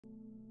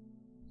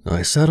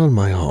I sat on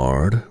my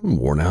hard,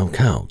 worn-out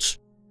couch,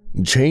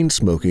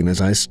 chain-smoking as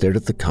I stared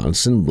at the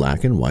constant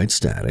black and white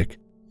static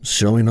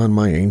showing on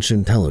my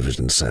ancient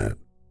television set.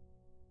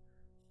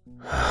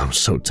 I'm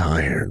so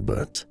tired,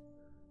 but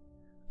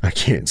I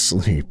can't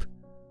sleep.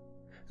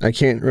 I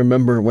can't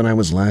remember when I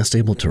was last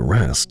able to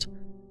rest,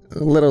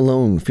 let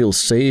alone feel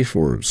safe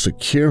or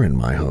secure in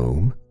my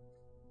home.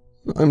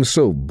 I'm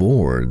so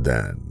bored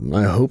that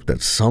I hope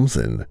that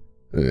something,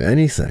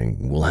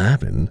 anything, will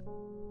happen.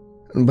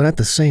 But at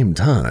the same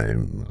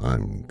time,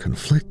 I'm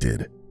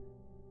conflicted.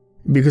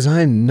 Because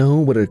I know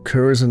what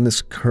occurs in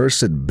this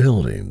cursed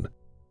building,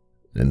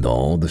 and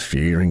all the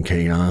fear and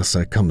chaos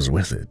that comes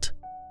with it.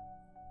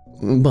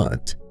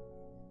 But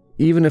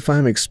even if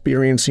I'm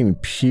experiencing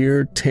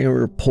pure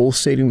terror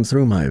pulsating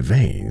through my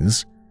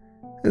veins,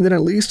 then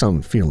at least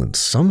I'm feeling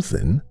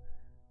something.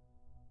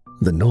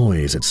 The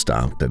noise had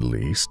stopped at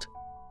least.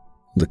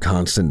 The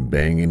constant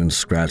banging and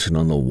scratching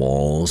on the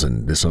walls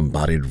and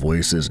disembodied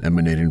voices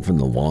emanating from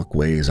the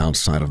walkways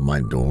outside of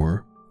my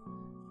door.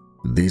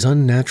 These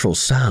unnatural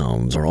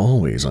sounds are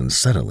always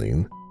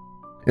unsettling,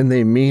 and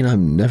they mean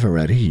I'm never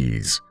at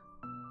ease.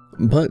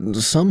 But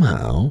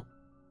somehow,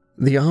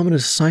 the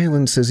ominous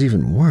silence is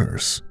even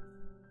worse,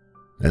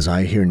 as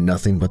I hear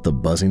nothing but the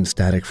buzzing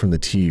static from the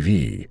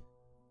TV,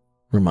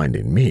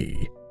 reminding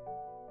me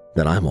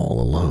that I'm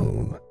all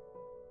alone.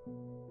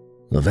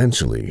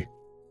 Eventually,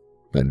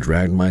 I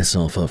dragged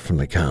myself up from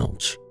the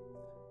couch,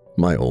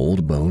 my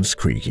old bones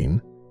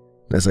creaking,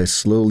 as I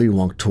slowly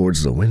walked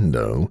towards the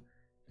window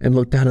and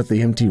looked out at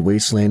the empty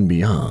wasteland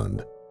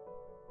beyond.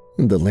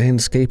 The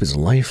landscape is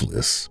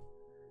lifeless,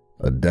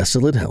 a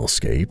desolate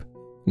hellscape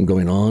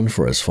going on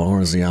for as far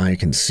as the eye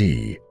can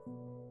see,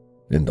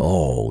 and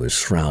all is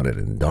shrouded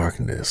in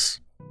darkness.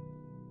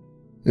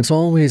 It's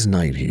always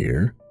night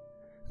here.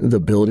 The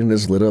building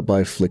is lit up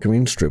by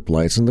flickering strip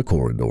lights in the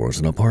corridors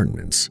and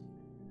apartments,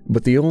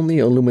 but the only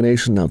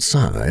illumination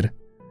outside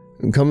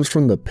comes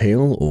from the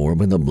pale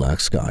orb in the black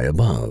sky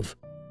above.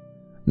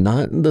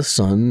 Not the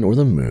sun or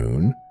the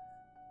moon,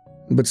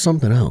 but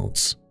something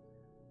else.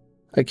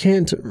 I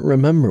can't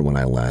remember when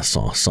I last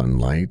saw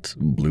sunlight,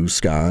 blue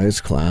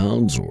skies,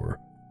 clouds, or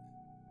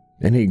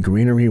any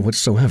greenery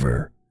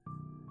whatsoever.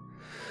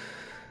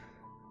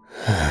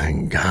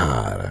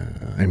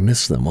 God, I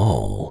miss them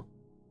all.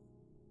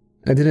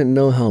 I didn't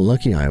know how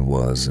lucky I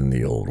was in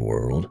the old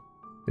world,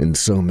 in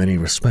so many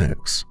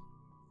respects.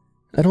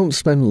 I don't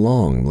spend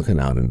long looking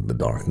out into the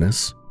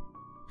darkness,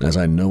 as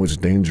I know it's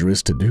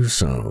dangerous to do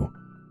so.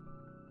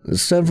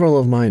 Several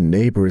of my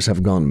neighbors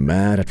have gone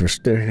mad after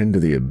staring into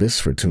the abyss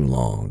for too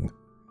long,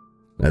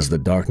 as the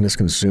darkness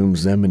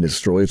consumes them and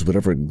destroys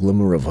whatever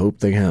glimmer of hope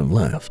they have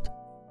left.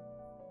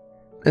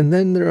 And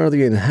then there are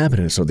the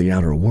inhabitants of the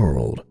outer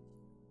world,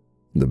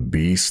 the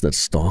beasts that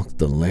stalk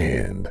the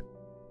land,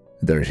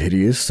 their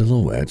hideous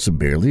silhouettes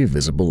barely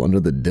visible under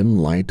the dim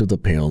light of the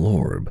pale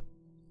orb,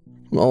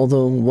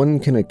 although one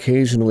can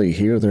occasionally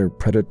hear their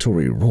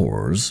predatory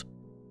roars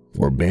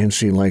or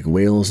banshee-like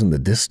wails in the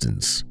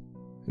distance,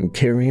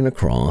 carrying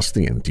across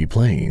the empty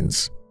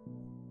plains.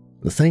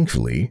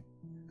 Thankfully,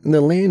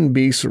 the land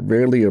beasts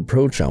rarely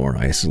approach our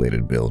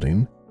isolated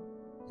building,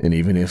 and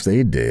even if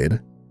they did,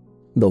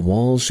 the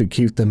walls should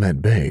keep them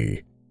at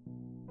bay.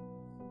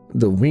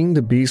 The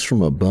winged beasts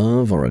from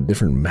above are a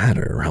different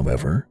matter,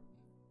 however.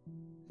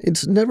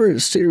 It's never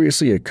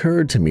seriously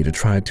occurred to me to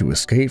try to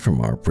escape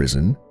from our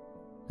prison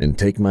and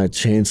take my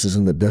chances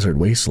in the desert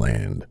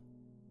wasteland.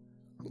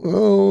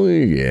 Oh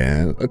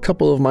yeah, a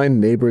couple of my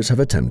neighbors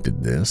have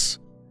attempted this,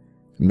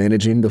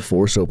 managing to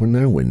force open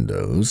their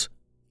windows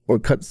or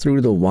cut through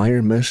the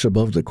wire mesh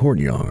above the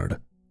courtyard.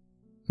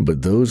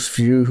 But those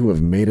few who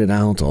have made it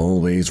out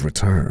always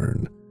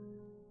return,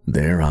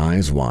 their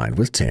eyes wide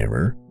with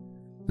terror,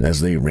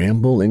 as they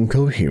ramble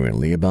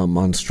incoherently about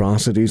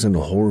monstrosities and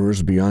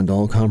horrors beyond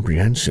all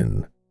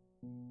comprehension.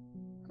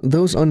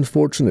 Those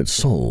unfortunate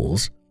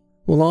souls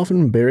will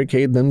often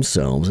barricade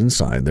themselves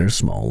inside their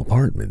small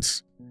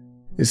apartments,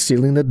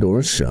 sealing the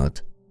doors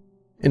shut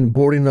and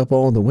boarding up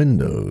all the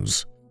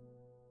windows.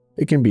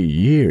 It can be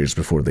years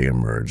before they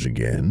emerge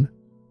again,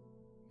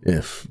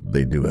 if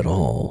they do at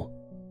all.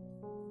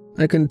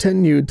 I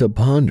continued to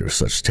ponder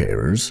such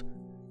terrors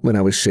when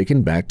I was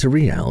shaken back to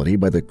reality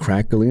by the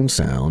crackling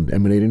sound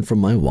emanating from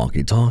my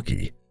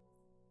walkie-talkie,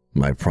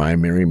 my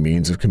primary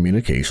means of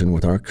communication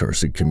with our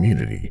cursed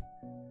community,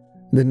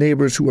 the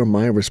neighbors who are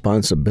my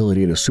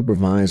responsibility to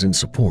supervise and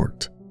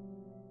support.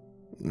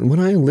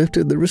 When I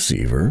lifted the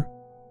receiver,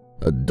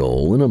 a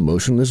dull and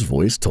emotionless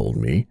voice told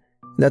me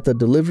that the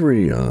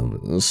delivery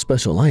of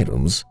special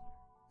items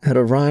had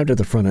arrived at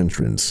the front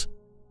entrance,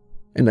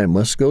 and I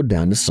must go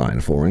down to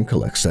sign for and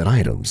collect said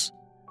items.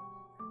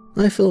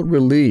 I felt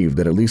relieved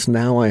that at least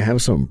now I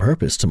have some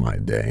purpose to my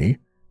day,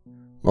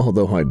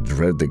 although I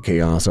dread the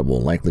chaos that will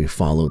likely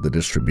follow the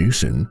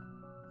distribution.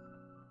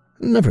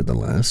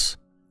 Nevertheless,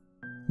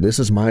 this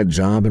is my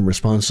job and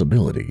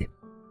responsibility,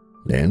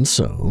 and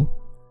so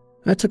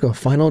I took a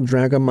final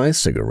drag on my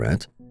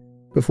cigarette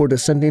before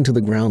descending to the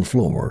ground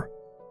floor.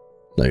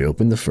 I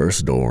opened the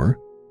first door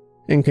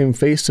and came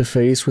face to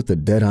face with the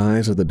dead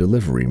eyes of the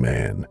delivery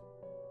man,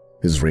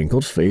 his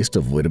wrinkled face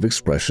devoid of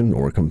expression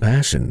or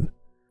compassion.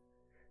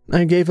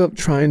 I gave up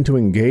trying to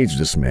engage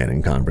this man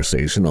in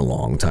conversation a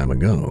long time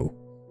ago.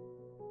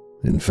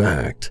 In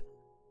fact,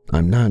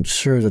 I'm not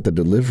sure that the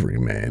delivery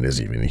man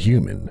is even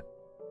human.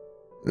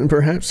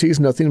 Perhaps he's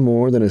nothing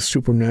more than a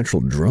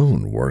supernatural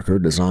drone worker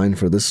designed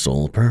for this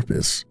sole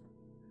purpose.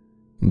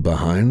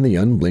 Behind the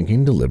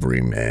unblinking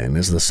delivery man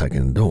is the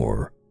second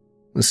door,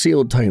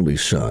 sealed tightly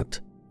shut.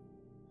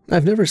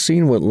 I've never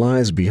seen what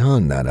lies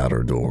beyond that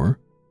outer door,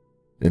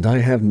 and I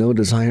have no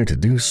desire to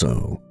do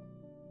so.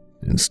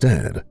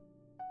 Instead,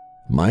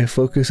 my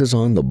focus is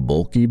on the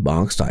bulky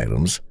boxed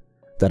items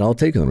that I'll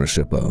take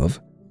ownership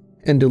of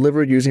and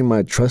deliver using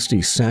my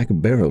trusty sack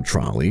barrow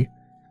trolley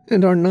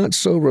and our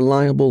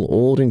not-so-reliable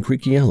old and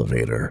creaky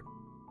elevator.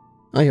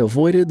 I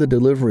avoided the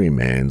delivery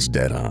man's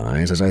dead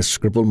eyes as I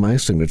scribbled my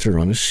signature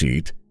on a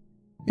sheet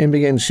and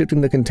began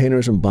shifting the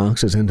containers and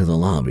boxes into the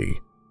lobby.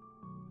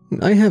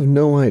 I have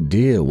no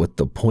idea what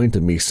the point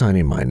of me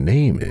signing my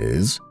name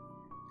is,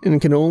 and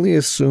can only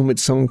assume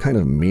it's some kind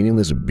of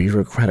meaningless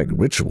bureaucratic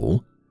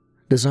ritual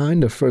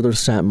designed to further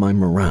sap my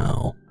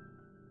morale.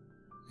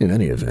 In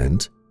any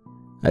event,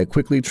 I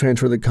quickly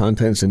transferred the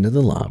contents into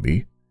the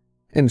lobby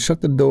and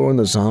shut the door on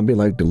the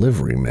zombie-like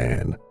delivery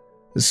man,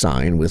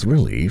 sighing with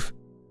relief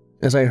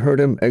as I heard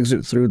him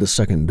exit through the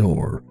second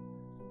door,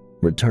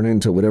 returning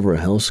to whatever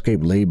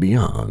hellscape lay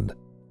beyond.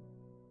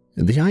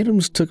 The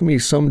items took me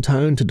some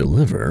time to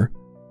deliver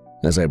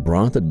as I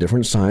brought the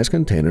different size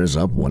containers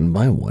up one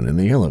by one in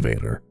the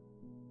elevator.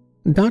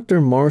 Dr.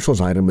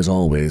 Marshall's item is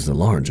always the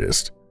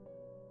largest,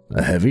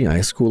 a heavy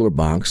ice cooler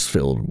box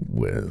filled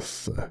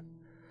with...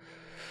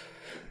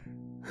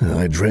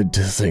 I dread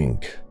to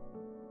think.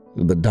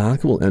 The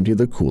doc will empty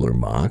the cooler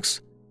box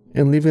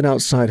and leave it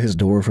outside his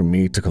door for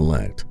me to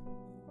collect,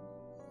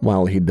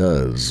 while he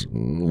does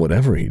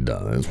whatever he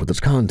does with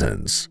its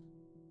contents.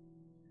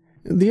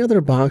 The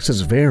other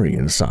boxes vary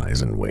in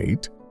size and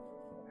weight.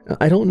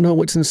 I don't know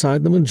what's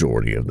inside the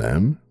majority of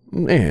them,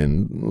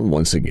 and,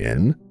 once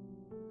again,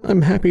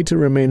 I'm happy to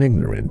remain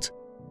ignorant.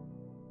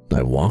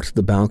 I walked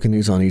the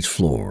balconies on each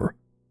floor,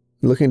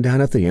 looking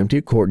down at the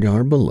empty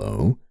courtyard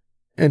below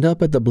and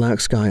up at the black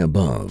sky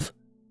above,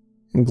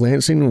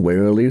 glancing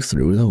warily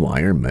through the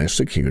wire mesh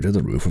secured to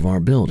the roof of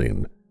our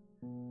building.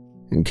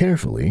 And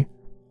carefully,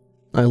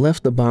 I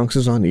left the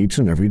boxes on each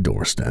and every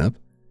doorstep,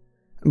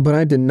 but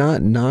I did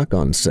not knock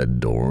on said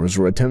doors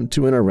or attempt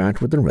to interact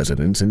with the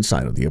residents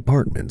inside of the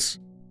apartments.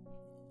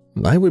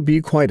 I would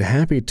be quite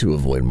happy to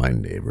avoid my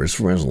neighbors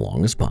for as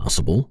long as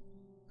possible,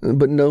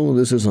 but no,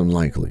 this is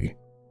unlikely.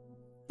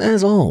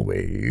 As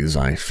always,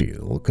 I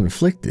feel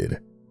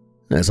conflicted,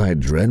 as I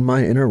dread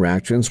my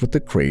interactions with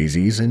the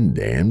crazies and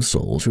damned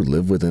souls who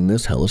live within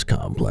this hellish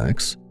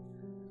complex,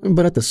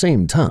 but at the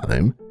same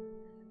time,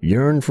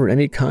 yearn for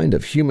any kind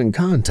of human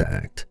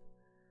contact.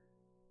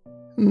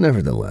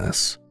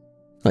 Nevertheless,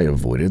 I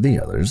avoided the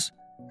others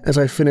as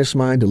I finished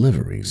my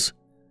deliveries,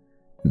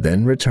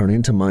 then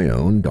returning to my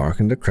own dark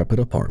and decrepit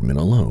apartment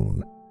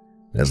alone,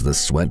 as the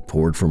sweat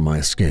poured from my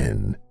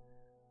skin.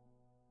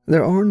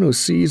 There are no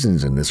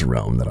seasons in this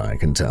realm that I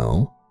can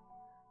tell,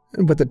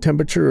 but the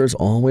temperature is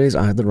always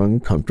either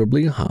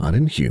uncomfortably hot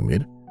and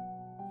humid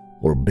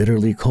or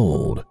bitterly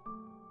cold.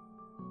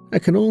 I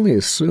can only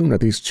assume that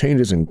these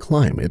changes in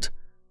climate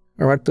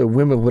are at the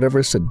whim of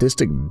whatever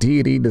sadistic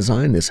deity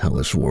designed this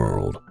hellish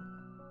world.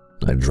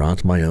 I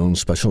dropped my own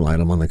special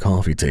item on the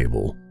coffee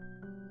table,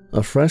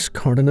 a fresh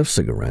carton of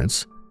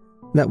cigarettes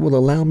that will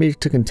allow me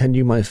to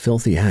continue my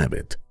filthy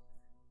habit.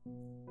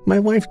 My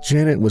wife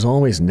Janet was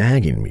always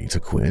nagging me to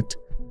quit,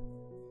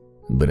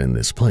 but in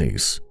this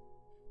place,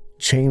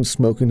 chain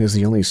smoking is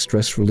the only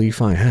stress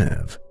relief I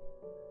have.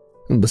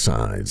 And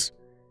besides,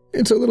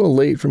 it's a little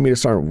late for me to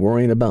start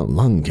worrying about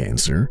lung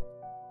cancer.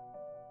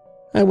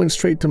 I went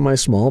straight to my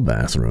small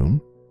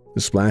bathroom,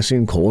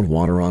 splashing cold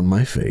water on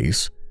my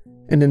face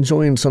and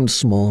enjoying some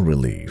small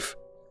relief.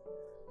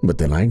 But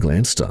then I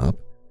glanced up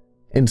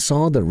and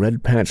saw the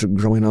red patch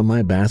growing on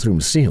my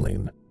bathroom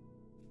ceiling.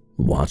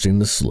 Watching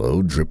the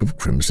slow drip of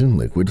crimson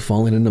liquid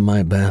falling into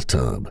my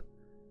bathtub,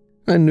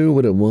 I knew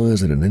what it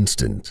was in an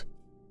instant.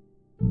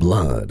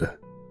 Blood.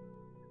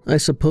 I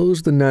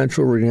suppose the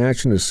natural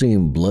reaction to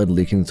seeing blood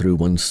leaking through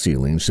one's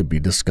ceiling should be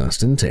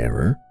disgust and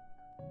terror,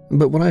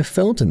 but what I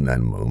felt in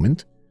that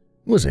moment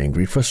was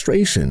angry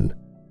frustration.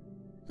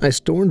 I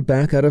stormed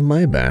back out of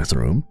my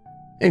bathroom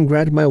and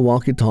grabbed my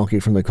walkie-talkie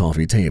from the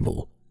coffee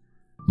table,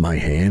 my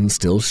hand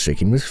still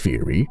shaking with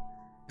fury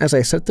as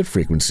I set the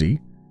frequency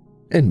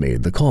and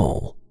made the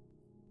call.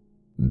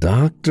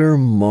 Dr.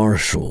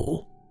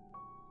 Marshall,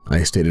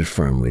 I stated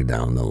firmly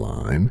down the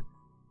line,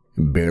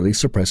 barely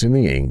suppressing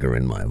the anger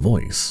in my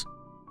voice.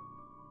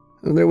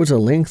 There was a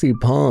lengthy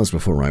pause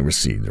before I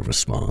received a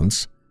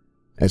response,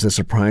 as a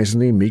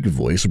surprisingly meek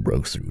voice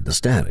broke through the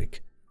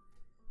static.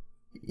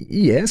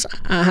 Yes,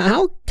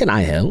 how can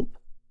I help?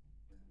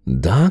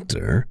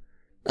 Doctor,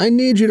 I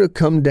need you to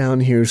come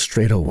down here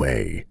straight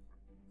away.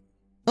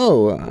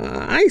 Oh,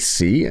 I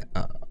see.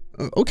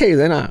 Okay,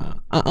 then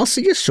I'll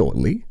see you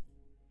shortly."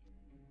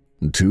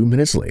 2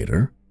 minutes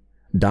later,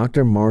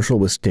 Dr. Marshall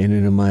was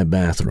standing in my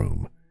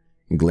bathroom,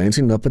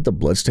 glancing up at the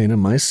bloodstain on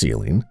my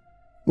ceiling,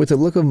 with a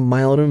look of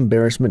mild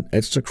embarrassment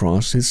etched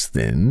across his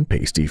thin,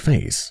 pasty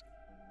face.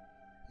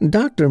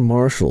 Dr.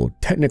 Marshall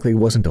technically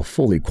wasn't a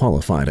fully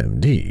qualified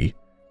MD,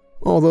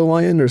 although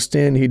I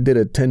understand he did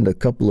attend a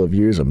couple of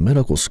years of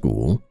medical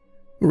school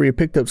where he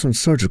picked up some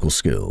surgical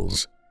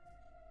skills.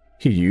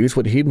 He used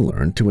what he'd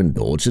learned to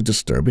indulge his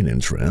disturbing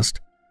interest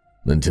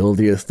until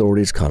the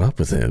authorities caught up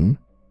with him,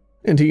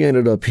 and he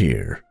ended up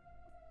here.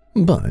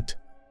 But,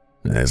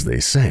 as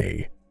they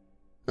say,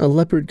 a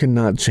leopard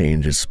cannot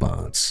change his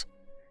spots,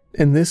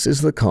 and this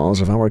is the cause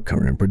of our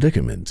current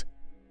predicament.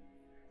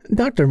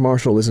 Dr.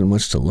 Marshall isn't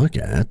much to look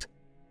at,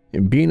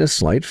 being a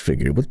slight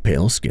figure with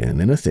pale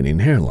skin and a thinning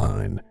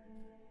hairline.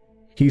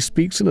 He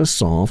speaks in a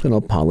soft and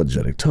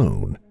apologetic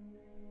tone,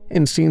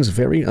 and seems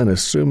very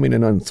unassuming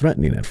and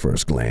unthreatening at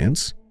first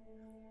glance.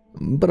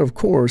 But of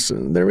course,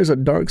 there is a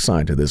dark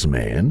side to this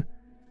man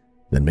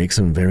that makes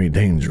him very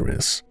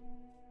dangerous.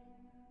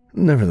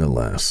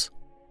 Nevertheless,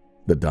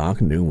 the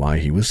doc knew why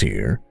he was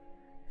here,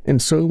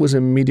 and so was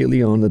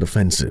immediately on the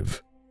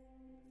defensive.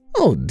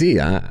 "Oh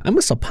dear, I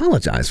must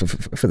apologize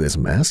for this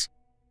mess.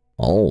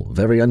 All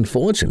very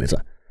unfortunate.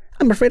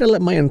 I'm afraid I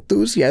let my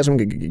enthusiasm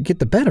get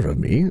the better of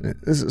me.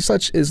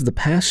 Such is the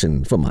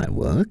passion for my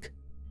work."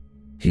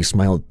 He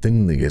smiled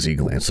thinly as he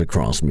glanced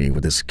across me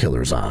with his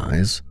killer's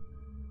eyes.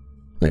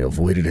 I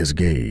avoided his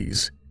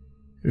gaze,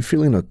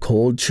 feeling a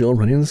cold chill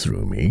running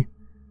through me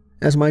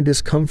as my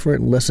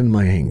discomfort lessened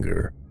my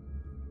anger.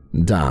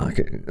 "Doc,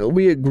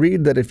 we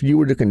agreed that if you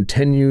were to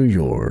continue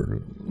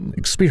your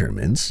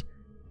experiments,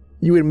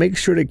 you would make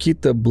sure to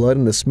keep the blood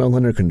and the smell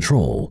under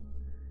control.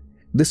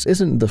 This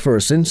isn't the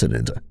first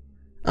incident.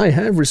 I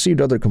have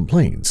received other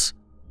complaints."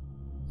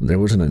 There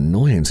was an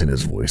annoyance in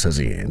his voice as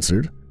he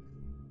answered,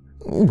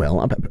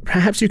 "Well,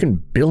 perhaps you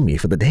can bill me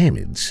for the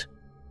damage."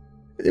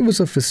 It was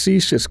a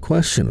facetious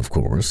question, of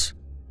course.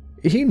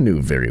 He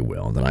knew very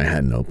well that I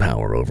had no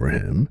power over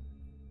him,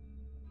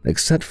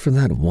 except for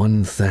that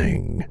one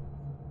thing.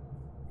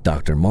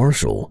 "Dr.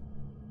 Marshall,"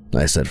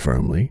 I said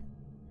firmly,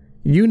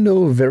 "you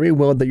know very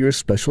well that your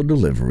special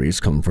deliveries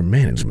come from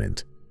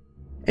management,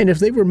 and if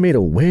they were made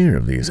aware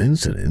of these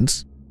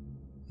incidents,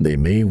 they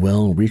may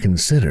well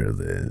reconsider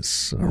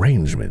this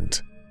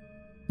arrangement.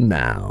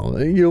 Now,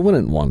 you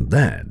wouldn't want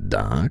that,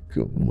 Doc,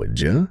 would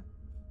you?"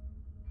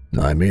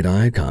 I made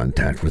eye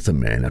contact with the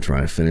man after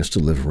I finished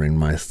delivering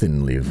my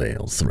thinly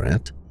veiled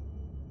threat.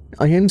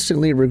 I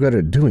instantly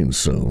regretted doing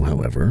so,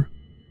 however,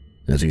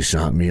 as he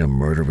shot me a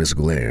murderous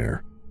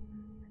glare,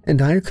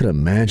 and I could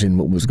imagine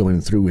what was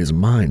going through his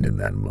mind in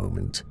that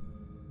moment,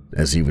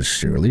 as he was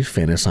surely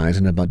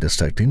fantasizing about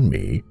dissecting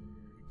me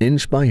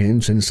inch by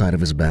inch inside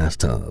of his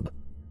bathtub.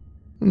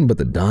 But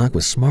the doc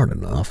was smart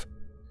enough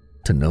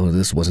to know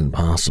this wasn't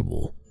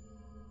possible.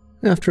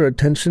 After a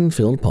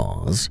tension-filled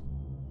pause,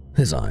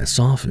 his eyes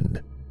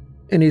softened,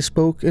 and he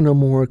spoke in a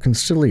more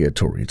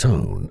conciliatory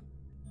tone.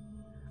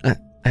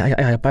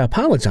 I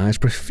apologize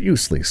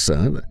profusely,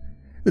 sir.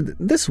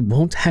 This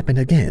won't happen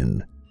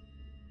again."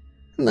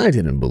 I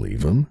didn't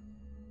believe him.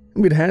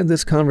 We'd had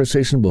this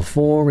conversation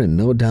before and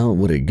no doubt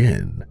would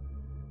again.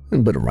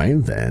 But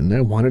right then,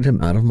 I wanted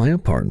him out of my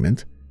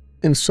apartment,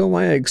 and so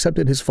I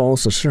accepted his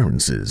false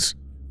assurances.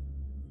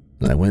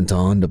 I went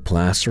on to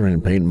plaster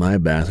and paint my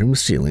bathroom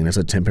ceiling as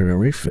a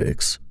temporary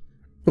fix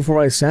before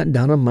I sat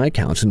down on my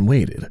couch and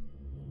waited.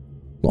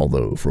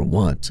 Although for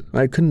what,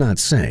 I could not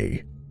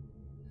say.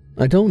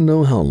 I don't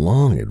know how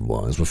long it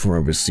was before I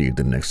received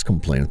the next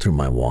complaint through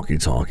my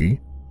walkie-talkie.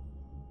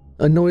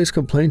 A noise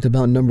complaint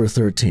about number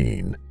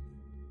 13.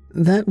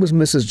 That was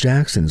Mrs.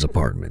 Jackson's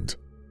apartment,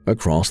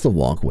 across the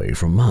walkway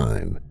from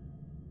mine.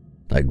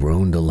 I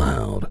groaned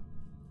aloud,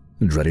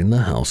 dreading the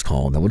house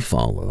call that would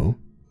follow,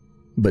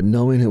 but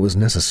knowing it was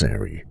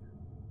necessary.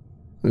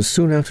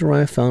 Soon after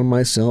I found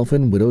myself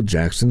in Widow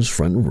Jackson's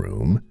front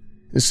room,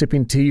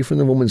 sipping tea from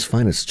the woman's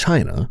finest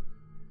china.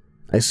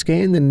 I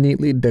scanned the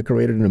neatly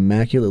decorated and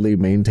immaculately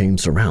maintained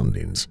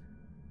surroundings,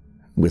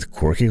 with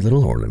quirky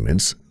little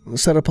ornaments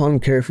set upon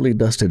carefully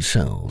dusted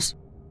shelves,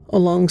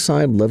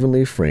 alongside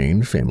lovingly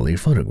framed family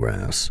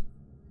photographs,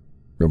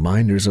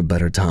 reminders of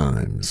better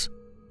times.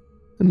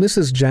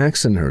 Mrs.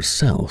 Jackson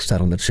herself sat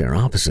on the chair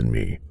opposite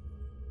me,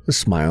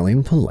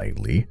 smiling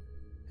politely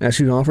as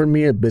she offered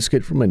me a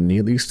biscuit from a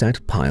neatly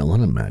stacked pile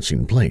on a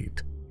matching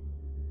plate.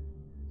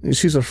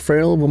 She's a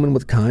frail woman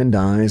with kind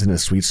eyes and a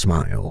sweet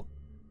smile,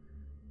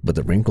 but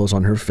the wrinkles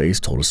on her face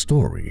told a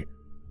story,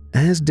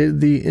 as did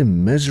the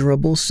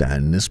immeasurable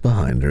sadness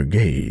behind her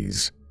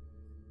gaze.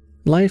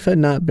 Life had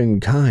not been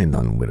kind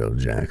on Widow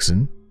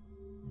Jackson,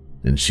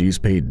 and she's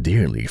paid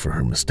dearly for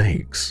her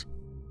mistakes.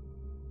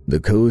 The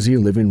cozy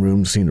living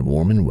room seemed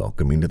warm and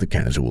welcoming to the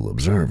casual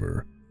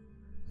observer,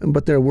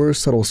 but there were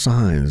subtle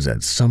signs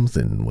that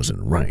something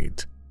wasn't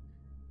right,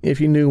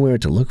 if you knew where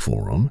to look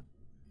for them.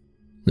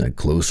 At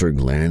closer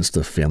glance,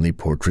 the family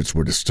portraits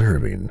were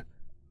disturbing.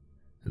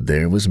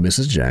 There was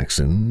Mrs.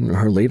 Jackson,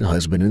 her late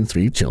husband and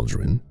 3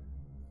 children,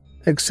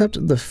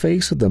 except the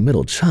face of the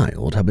middle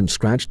child had been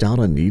scratched out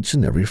on each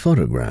and every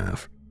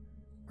photograph,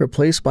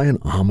 replaced by an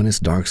ominous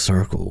dark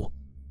circle.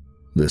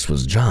 This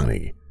was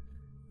Johnny,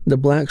 the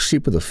black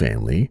sheep of the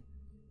family,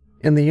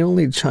 and the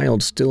only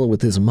child still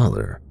with his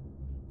mother.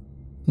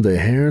 The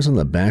hairs on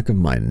the back of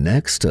my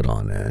neck stood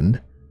on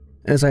end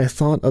as I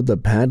thought of the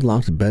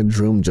padlocked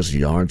bedroom just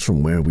yards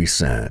from where we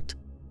sat,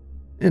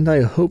 and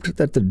I hoped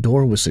that the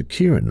door was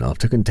secure enough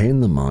to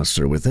contain the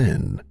monster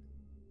within.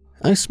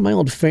 I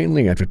smiled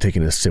faintly after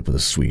taking a sip of the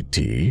sweet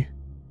tea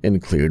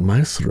and cleared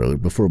my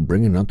throat before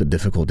bringing up the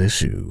difficult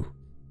issue.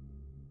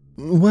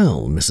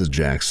 "Well, Mrs.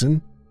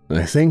 Jackson,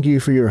 I thank you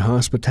for your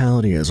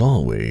hospitality as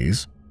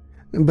always,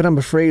 but I'm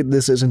afraid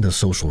this isn't a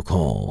social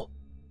call."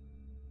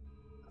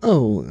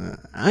 "Oh,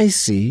 I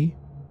see,"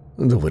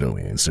 the widow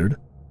answered,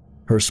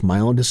 her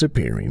smile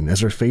disappearing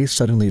as her face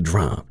suddenly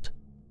dropped.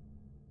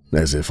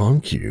 As if on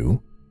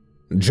cue,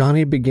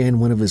 Johnny began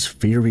one of his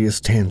furious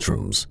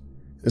tantrums,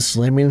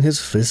 slamming his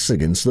fists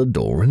against the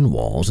door and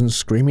walls and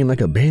screaming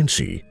like a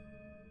banshee.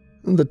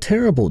 The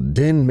terrible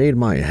din made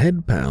my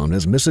head pound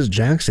as Mrs.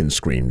 Jackson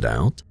screamed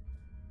out,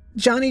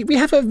 "Johnny, we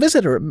have a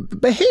visitor.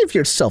 Behave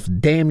yourself,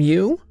 damn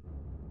you!"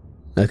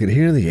 I could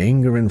hear the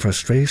anger and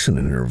frustration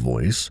in her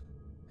voice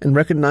and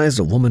recognized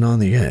a woman on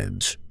the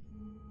edge.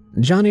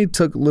 Johnny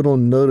took little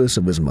notice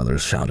of his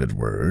mother's shouted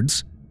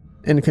words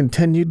and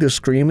continued to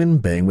scream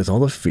and bang with all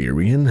the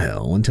fury in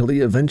hell until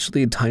he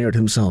eventually tired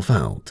himself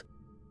out.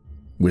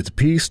 With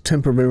peace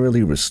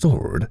temporarily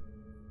restored,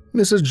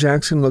 Mrs.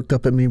 Jackson looked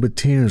up at me with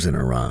tears in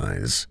her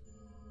eyes.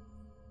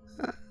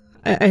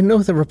 I know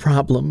they're a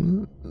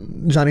problem,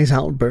 Johnny's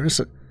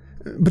outbursts,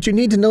 but you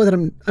need to know that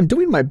I'm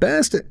doing my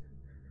best.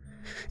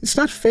 It's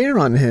not fair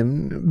on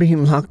him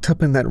being locked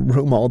up in that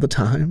room all the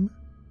time."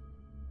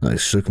 I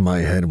shook my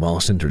head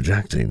whilst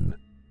interjecting,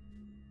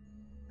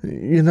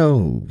 "You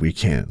know, we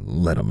can't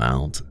let him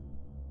out.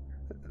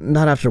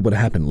 Not after what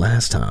happened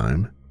last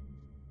time."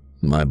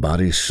 My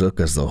body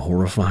shook as the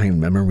horrifying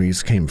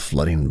memories came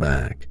flooding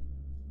back.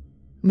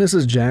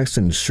 Mrs.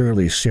 Jackson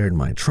surely shared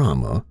my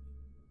trauma,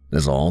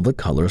 as all the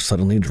color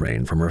suddenly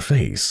drained from her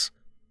face.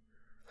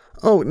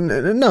 "Oh,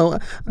 no,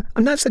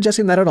 I'm not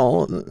suggesting that at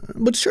all,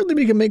 but surely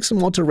we can make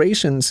some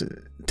alterations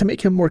to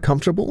make him more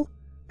comfortable.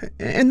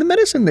 And the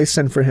medicine they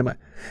send for him,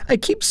 I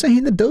keep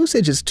saying the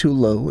dosage is too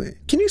low.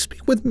 Can you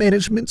speak with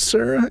management,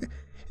 sir?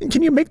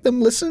 Can you make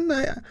them listen?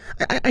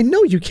 I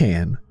know you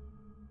can."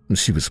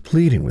 She was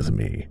pleading with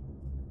me,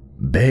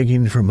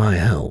 begging for my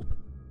help.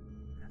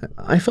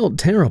 I felt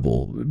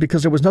terrible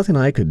because there was nothing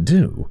I could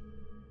do.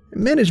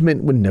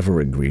 Management would never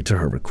agree to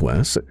her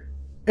requests,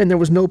 and there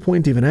was no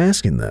point even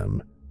asking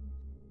them.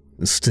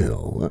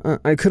 Still,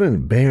 I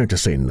couldn't bear to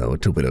say no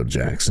to Widow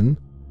Jackson,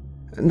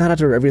 not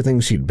after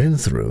everything she'd been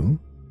through.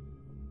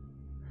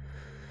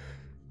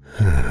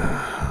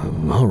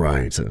 "All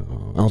right,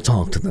 I'll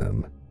talk to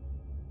them,"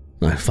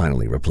 I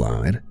finally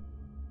replied.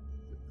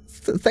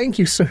 "Thank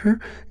you, sir.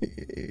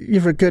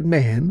 You're a good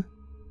man,"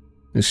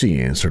 she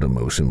answered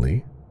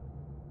emotionally.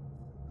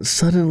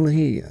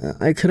 Suddenly,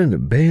 I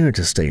couldn't bear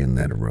to stay in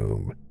that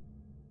room,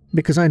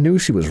 because I knew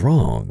she was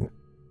wrong.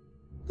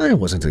 I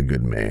wasn't a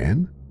good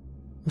man.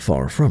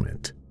 Far from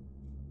it.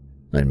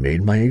 I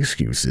made my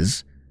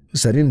excuses,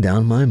 setting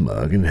down my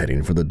mug and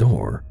heading for the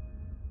door.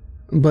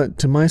 But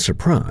to my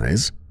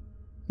surprise,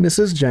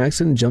 Mrs.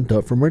 Jackson jumped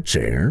up from her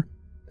chair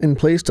and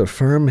placed a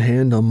firm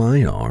hand on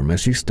my arm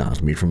as she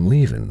stopped me from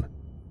leaving.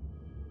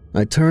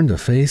 I turned to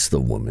face the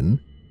woman,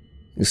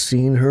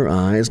 seeing her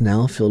eyes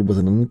now filled with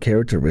an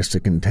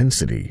uncharacteristic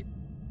intensity.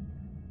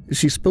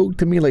 She spoke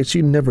to me like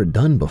she'd never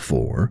done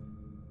before,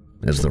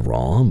 as the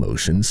raw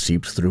emotion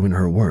seeped through in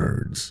her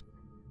words.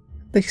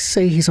 "They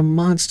say he's a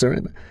monster,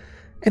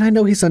 and I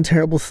know he's done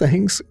terrible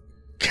things.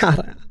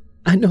 God,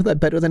 I know that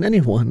better than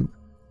anyone.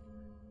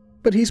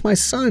 But he's my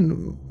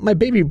son, my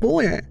baby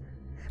boy.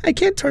 I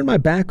can't turn my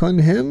back on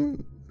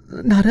him.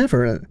 Not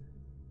ever.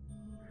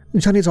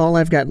 Johnny's all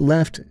I've got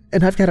left,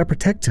 and I've got to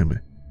protect him.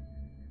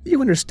 You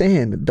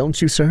understand,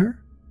 don't you, sir?"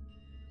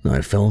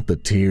 I felt the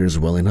tears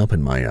welling up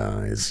in my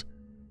eyes,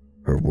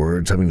 her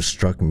words having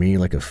struck me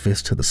like a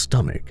fist to the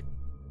stomach.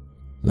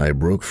 I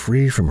broke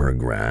free from her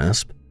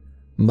grasp,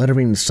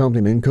 muttering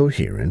something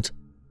incoherent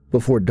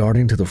before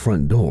darting to the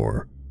front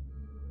door.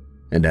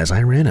 And as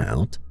I ran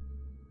out,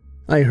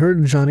 I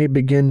heard Johnny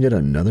begin yet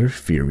another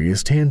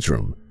furious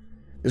tantrum,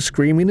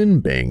 screaming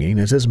and banging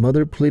as his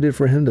mother pleaded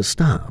for him to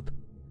stop.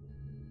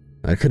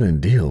 I couldn't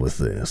deal with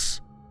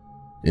this,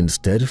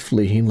 instead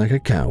fleeing like a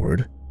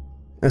coward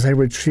as I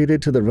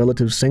retreated to the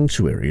relative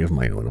sanctuary of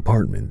my own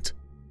apartment.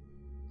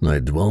 I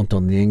dwelt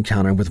on the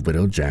encounter with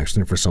Widow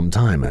Jackson for some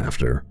time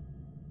after,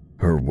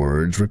 her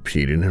words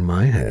repeated in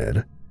my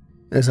head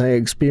as I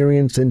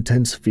experienced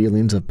intense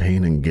feelings of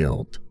pain and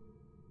guilt.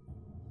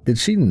 Did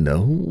she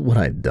know what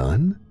I'd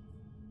done?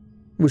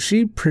 Was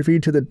she privy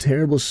to the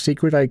terrible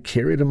secret I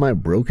carried in my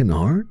broken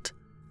heart?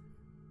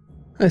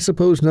 I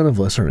suppose none of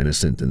us are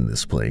innocent in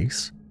this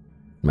place.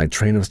 My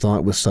train of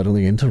thought was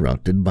suddenly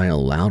interrupted by a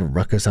loud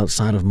ruckus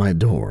outside of my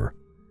door,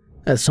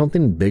 as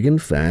something big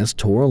and fast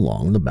tore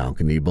along the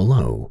balcony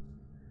below.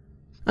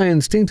 I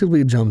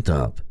instinctively jumped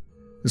up,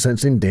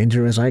 sensing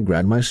danger as I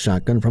grabbed my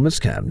shotgun from its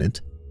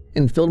cabinet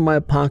and filled my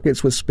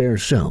pockets with spare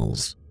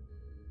shells.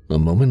 A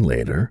moment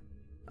later,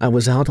 I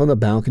was out on the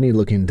balcony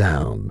looking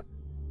down,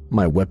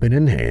 my weapon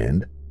in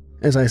hand,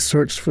 as I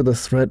searched for the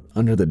threat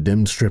under the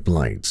dim strip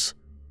lights.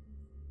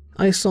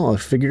 I saw a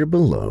figure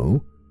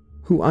below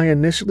who I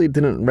initially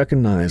didn't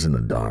recognize in the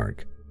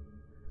dark,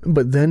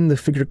 but then the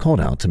figure called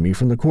out to me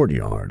from the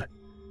courtyard,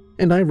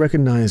 and I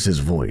recognized his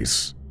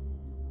voice.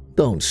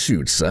 "Don't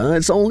shoot, sir,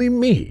 it's only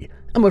me.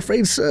 I'm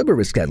afraid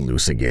Cerberus got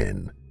loose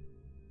again."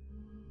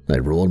 I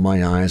rolled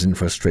my eyes in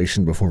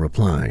frustration before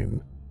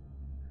replying.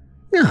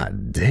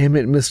 "God damn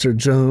it, Mr.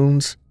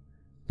 Jones,"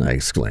 I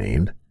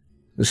exclaimed,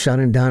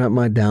 shouting down at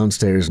my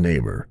downstairs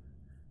neighbor.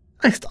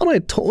 "I thought I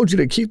told you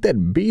to keep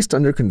that beast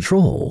under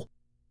control."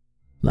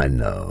 "I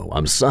know,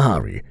 I'm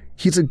sorry.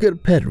 He's a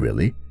good pet,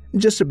 really,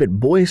 just a bit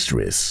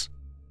boisterous."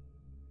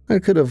 I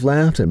could have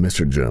laughed at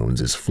Mr.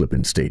 Jones's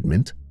flippant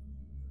statement.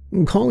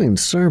 Calling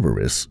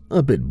Cerberus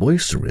a bit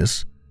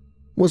boisterous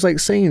was like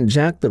saying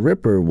Jack the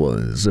Ripper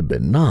was a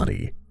bit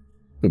naughty,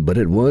 but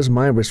it was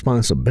my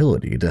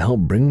responsibility to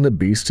help bring the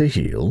beast to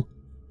heel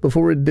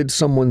before it did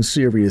someone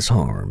serious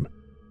harm.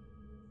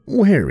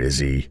 "Where is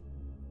he?"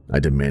 I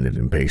demanded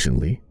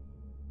impatiently.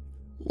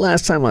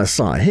 "Last time I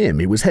saw him,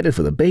 he was headed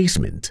for the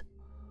basement."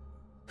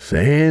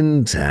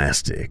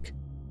 "Fantastic,"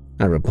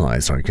 I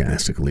replied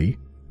sarcastically,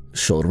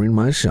 shouldering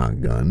my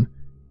shotgun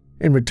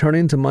and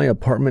returning to my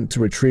apartment to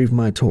retrieve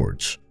my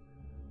torch,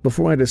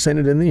 before I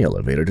descended in the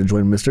elevator to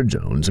join Mr.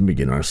 Jones and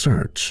begin our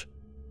search.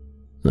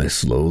 I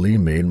slowly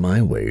made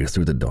my way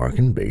through the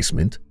darkened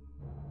basement,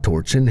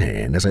 torch in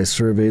hand as I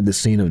surveyed the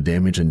scene of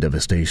damage and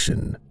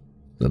devastation,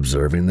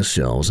 observing the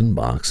shelves and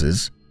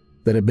boxes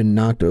that had been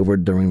knocked over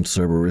during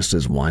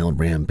Cerberus's wild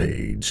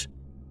rampage.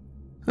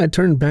 I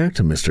turned back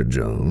to Mr.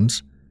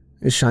 Jones,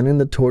 shining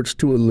the torch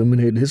to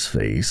illuminate his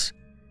face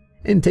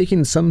and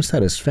taking some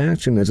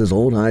satisfaction as his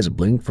old eyes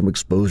blinked from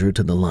exposure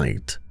to the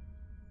light.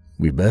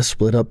 "We best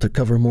split up to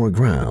cover more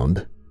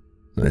ground,"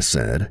 I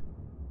said,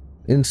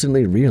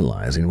 instantly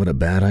realizing what a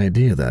bad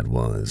idea that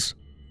was.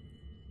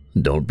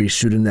 "Don't be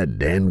shooting that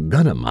damn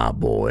gun at my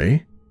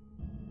boy,"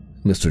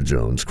 Mr.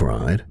 Jones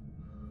cried.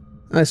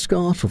 I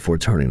scoffed before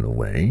turning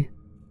away.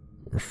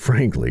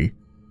 Frankly,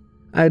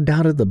 I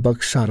doubted the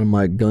buckshot on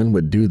my gun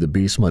would do the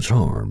beast much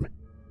harm,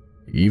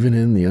 even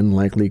in the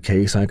unlikely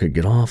case I could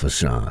get off a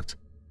shot.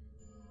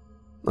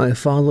 I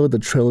followed the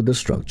trail of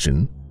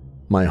destruction,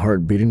 my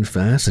heart beating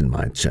fast in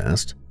my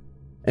chest,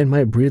 and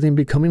my breathing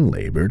becoming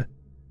labored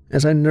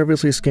as I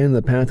nervously scanned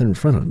the path in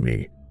front of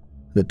me,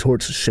 the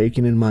torch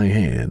shaking in my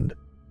hand.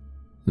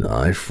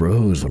 I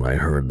froze when I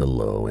heard the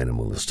low,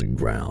 animalistic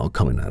growl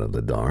coming out of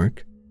the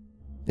dark.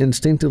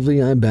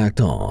 Instinctively, I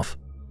backed off,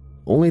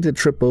 only to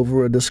trip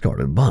over a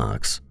discarded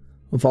box,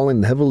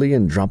 falling heavily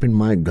and dropping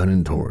my gun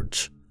and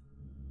torch.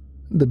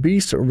 The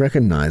beast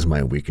recognized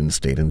my weakened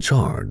state and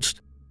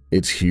charged,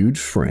 its huge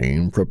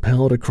frame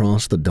propelled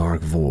across the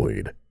dark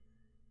void.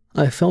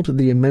 I felt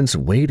the immense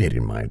weight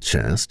hitting my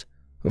chest,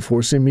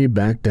 forcing me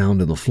back down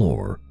to the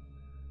floor.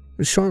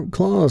 Sharp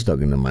claws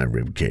dug into my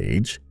rib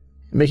cage,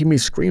 making me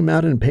scream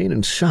out in pain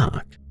and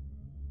shock.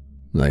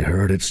 I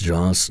heard its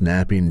jaws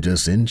snapping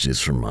just inches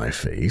from my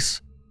face,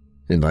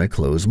 and I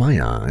closed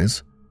my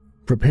eyes,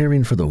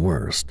 preparing for the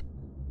worst.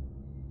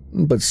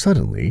 But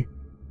suddenly,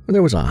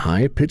 there was a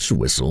high-pitched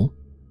whistle,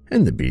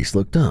 and the beast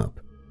looked up,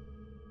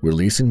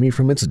 releasing me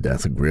from its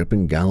death grip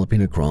and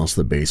galloping across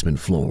the basement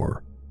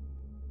floor.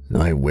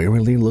 I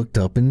warily looked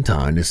up in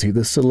time to see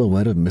the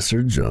silhouette of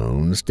Mr.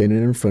 Jones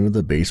standing in front of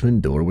the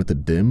basement door with the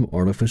dim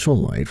artificial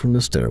light from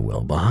the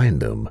stairwell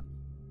behind him.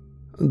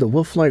 The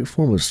wolf-like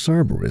form of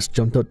Cerberus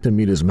jumped up to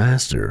meet his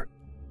master,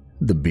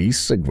 the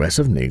beast's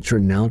aggressive nature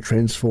now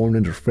transformed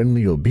into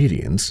friendly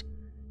obedience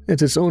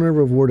as its owner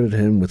rewarded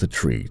him with a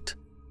treat.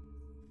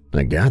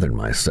 I gathered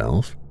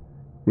myself,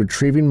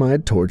 retrieving my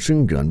torch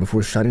and gun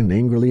before shouting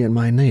angrily at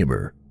my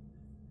neighbor.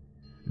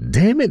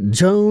 "Damn it,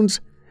 Jones!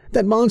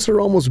 That monster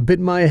almost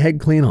bit my head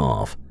clean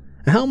off.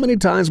 How many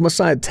times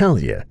must I tell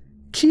you?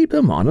 Keep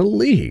him on a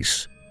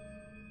leash."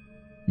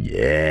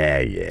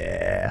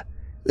 Yeah.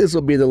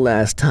 This'll be the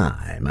last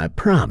time, I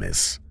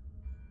promise,"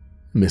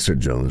 Mr.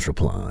 Jones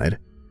replied,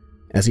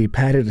 as he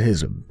patted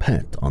his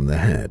pet on the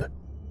head.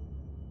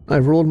 I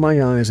rolled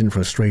my eyes in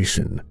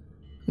frustration,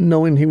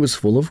 knowing he was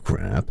full of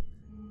crap,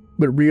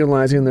 but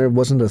realizing there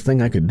wasn't a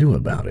thing I could do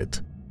about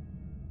it.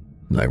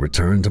 I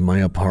returned to my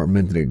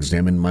apartment and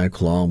examined my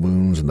claw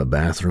wounds in the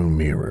bathroom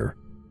mirror.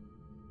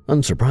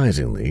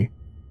 Unsurprisingly,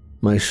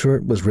 my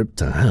shirt was ripped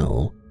to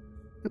hell,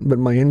 but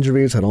my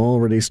injuries had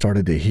already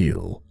started to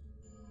heal.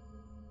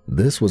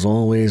 This was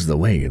always the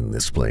way in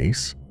this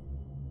place.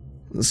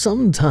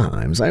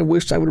 Sometimes I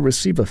wished I would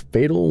receive a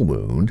fatal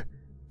wound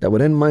that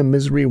would end my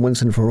misery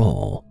once and for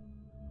all,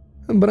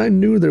 but I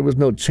knew there was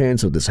no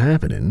chance of this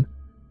happening.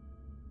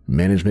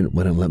 Management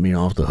wouldn't let me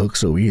off the hook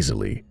so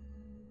easily.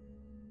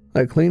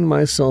 I cleaned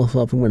myself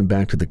up and went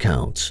back to the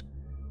couch,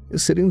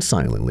 sitting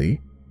silently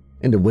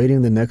and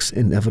awaiting the next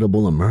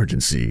inevitable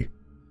emergency.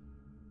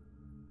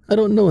 I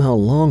don't know how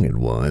long it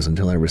was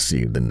until I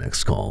received the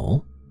next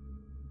call.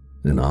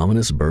 An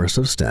ominous burst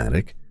of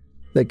static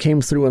that came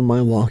through on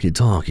my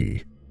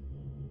walkie-talkie.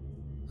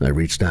 I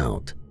reached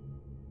out,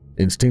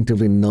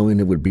 instinctively knowing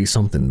it would be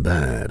something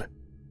bad.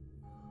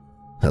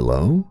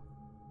 "Hello?"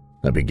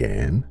 I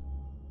began.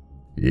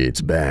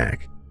 "It's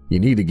back. You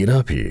need to get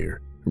up here.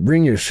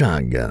 Bring your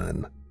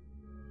shotgun."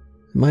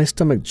 My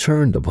stomach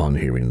churned upon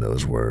hearing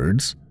those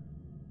words.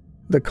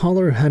 The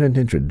caller hadn't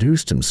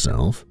introduced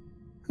himself,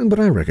 but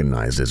I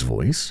recognized his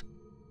voice.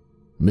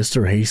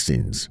 Mr.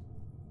 Hastings,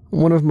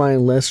 one of my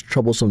less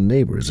troublesome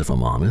neighbors, if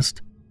I'm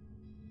honest.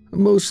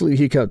 Mostly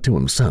he kept to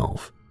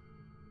himself,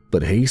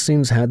 but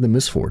Hastings had the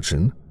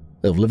misfortune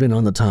of living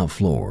on the top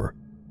floor,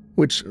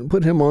 which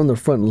put him on the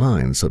front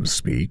line, so to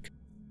speak.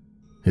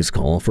 His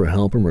call for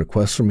help and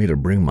request for me to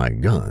bring my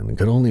gun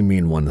could only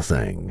mean one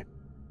thing.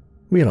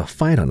 We had a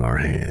fight on our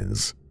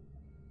hands.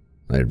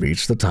 I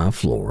reached the top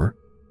floor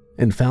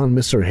and found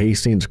Mr.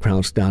 Hastings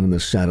crouched down in the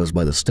shadows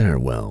by the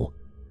stairwell,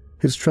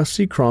 his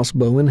trusty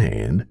crossbow in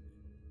hand,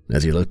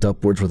 as he looked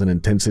upwards with an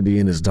intensity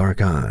in his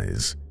dark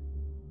eyes.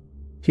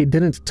 He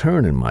didn't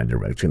turn in my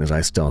direction as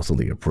I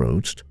stealthily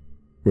approached,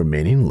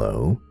 remaining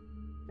low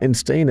and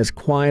staying as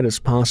quiet as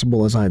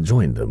possible as I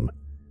joined him,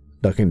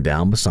 ducking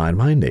down beside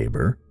my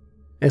neighbor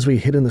as we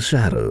hid in the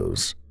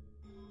shadows.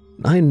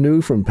 I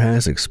knew from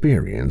past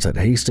experience that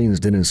Hastings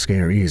didn't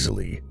scare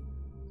easily,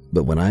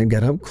 but when I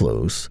got up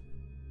close,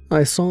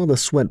 I saw the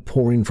sweat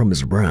pouring from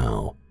his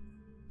brow,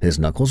 his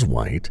knuckles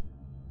white,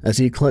 as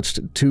he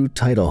clutched too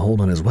tight a hold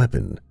on his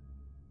weapon.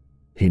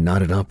 He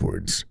nodded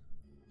upwards,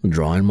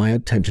 drawing my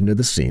attention to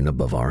the scene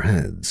above our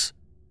heads.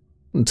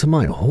 To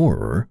my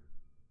horror,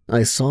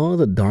 I saw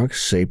the dark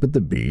shape of the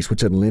beast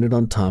which had landed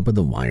on top of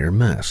the wire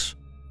mesh,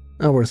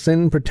 our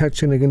thin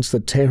protection against the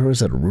terrors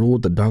that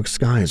ruled the dark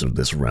skies of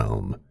this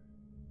realm.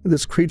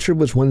 This creature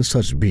was one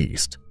such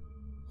beast,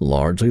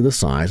 largely the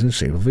size and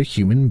shape of a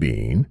human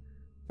being,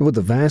 with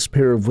a vast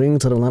pair of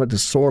wings that allowed it to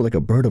soar like a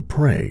bird of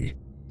prey,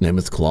 and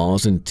with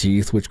claws and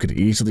teeth which could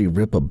easily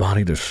rip a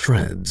body to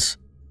shreds.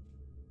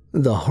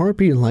 The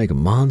harpy-like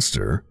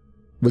monster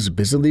was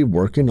busily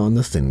working on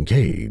the thin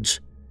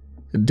cage,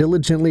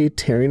 diligently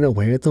tearing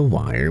away at the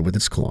wire with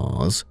its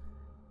claws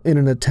in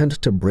an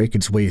attempt to break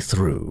its way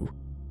through.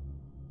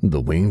 The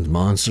winged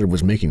monster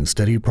was making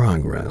steady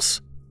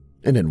progress,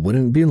 and it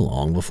wouldn't be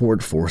long before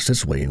it forced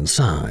its way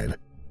inside.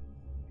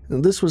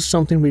 This was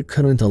something we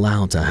couldn't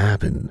allow to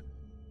happen.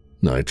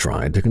 I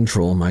tried to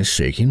control my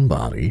shaking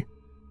body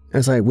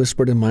as I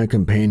whispered in my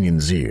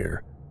companion's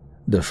ear,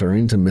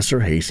 deferring to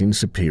Mr. Hastings'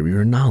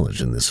 superior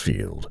knowledge in this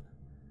field.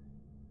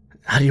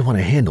 "How do you want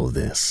to handle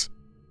this?"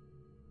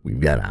 "We've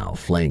got to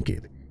outflank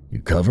it. You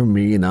cover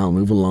me and I'll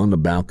move along the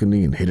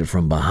balcony and hit it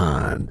from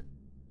behind."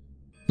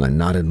 I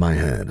nodded my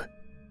head,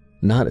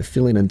 not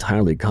feeling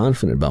entirely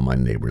confident about my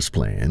neighbor's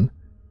plan,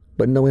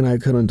 but knowing I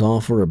couldn't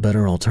offer a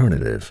better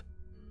alternative.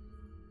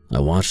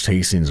 I watched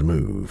Hastings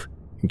move,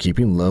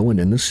 keeping low and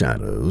in the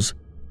shadows,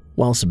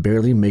 whilst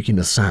barely making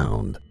a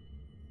sound.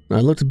 I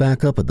looked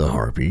back up at the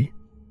harpy,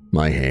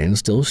 my hand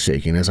still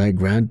shaking as I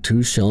grabbed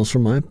 2 shells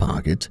from my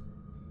pocket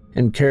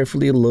and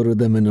carefully loaded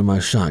them into my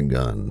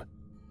shotgun.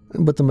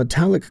 But the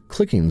metallic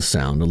clicking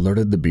sound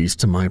alerted the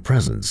beast to my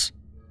presence,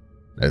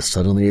 as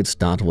suddenly it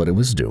stopped what it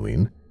was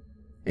doing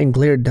and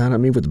glared down at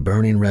me with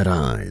burning red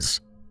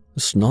eyes,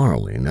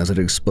 snarling as it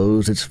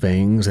exposed its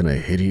fangs in a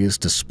hideous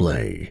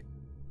display.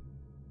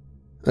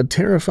 A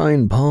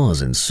terrifying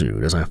pause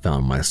ensued as I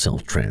found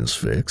myself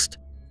transfixed,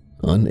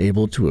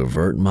 unable to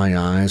avert my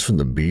eyes from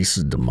the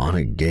beast's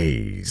demonic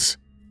gaze.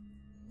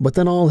 But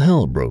then all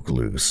hell broke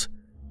loose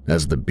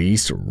as the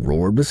beast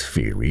roared with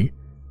fury,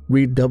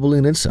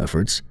 redoubling its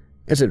efforts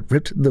as it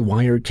ripped the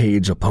wire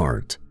cage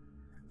apart,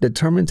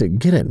 determined to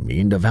get at me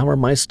and devour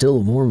my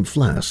still warm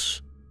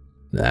flesh.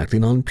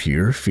 Acting on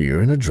pure fear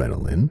and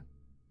adrenaline,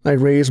 I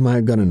raised my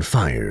gun and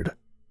fired.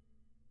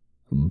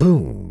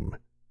 Boom!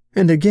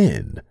 And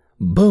again,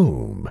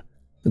 boom!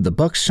 The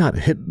buckshot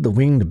hit the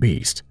winged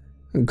beast,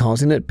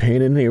 causing it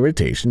pain and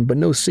irritation but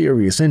no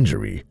serious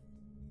injury.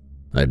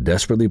 I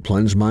desperately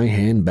plunged my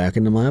hand back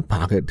into my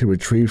pocket to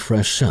retrieve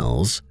fresh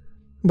shells,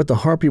 but the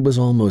harpy was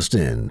almost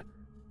in,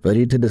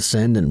 ready to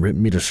descend and rip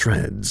me to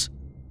shreds.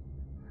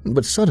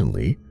 But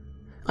suddenly,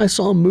 I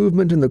saw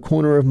movement in the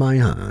corner of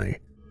my eye,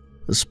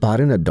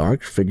 spotting a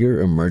dark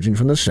figure emerging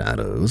from the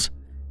shadows,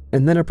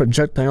 and then a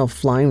projectile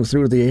flying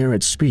through the air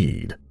at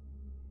speed.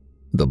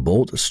 The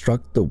bolt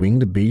struck the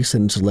winged beast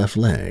in its left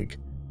leg,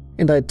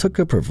 and I took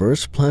a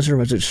perverse pleasure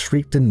as it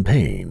shrieked in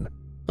pain,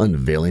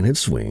 unveiling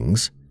its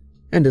wings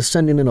and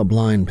descending in a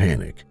blind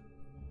panic,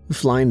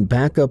 flying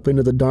back up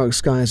into the dark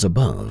skies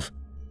above,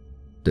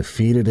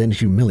 defeated and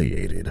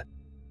humiliated.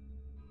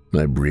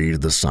 I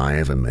breathed a sigh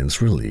of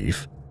immense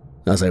relief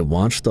as I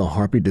watched the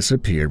harpy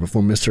disappear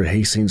before Mr.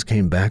 Hastings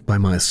came back by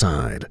my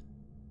side,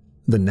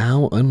 the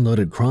now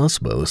unloaded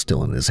crossbow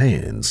still in his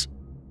hands.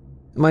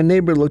 My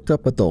neighbor looked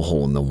up at the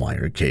hole in the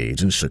wire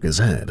cage and shook his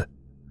head.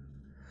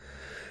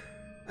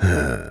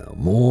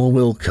 "More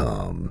will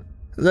come.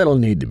 That'll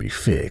need to be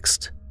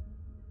fixed."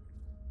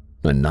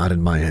 I nodded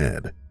my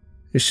head,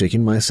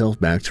 shaking myself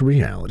back to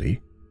reality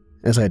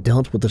as I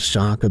dealt with the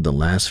shock of the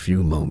last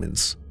few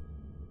moments.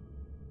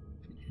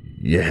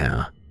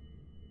 "Yeah,"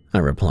 I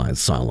replied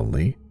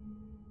solemnly.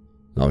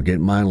 "I'll get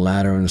my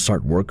ladder and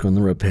start work on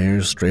the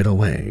repairs straight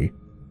away."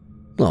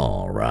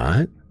 "All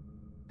right,"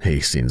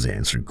 Hastings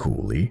answered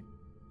coolly,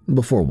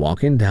 before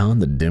walking down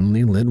the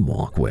dimly lit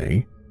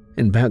walkway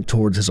and back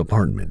towards his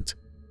apartment,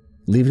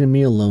 leaving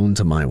me alone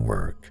to my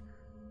work.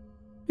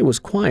 It was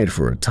quiet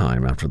for a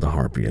time after the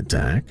harpy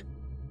attack,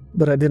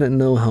 but I didn't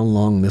know how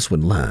long this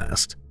would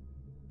last.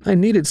 I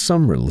needed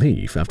some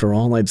relief after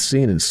all I'd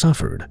seen and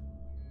suffered,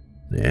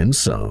 and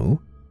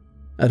so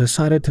I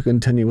decided to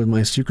continue with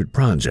my secret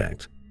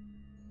project,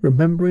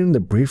 remembering the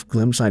brief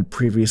glimpse I'd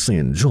previously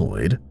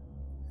enjoyed,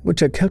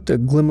 which had kept a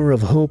glimmer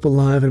of hope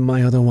alive in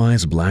my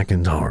otherwise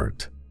blackened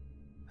heart.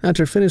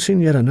 After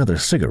finishing yet another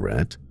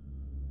cigarette,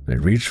 I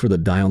reached for the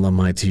dial on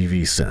my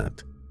TV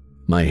set,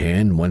 my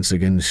hand once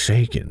again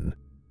shaken,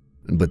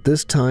 but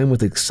this time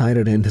with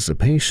excited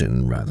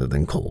anticipation rather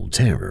than cold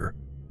terror.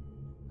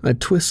 I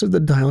twisted the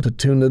dial to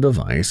tune the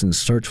device and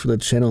search for the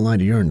channel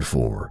I'd yearned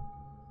for,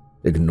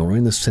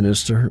 ignoring the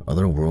sinister,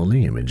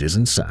 otherworldly images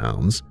and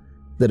sounds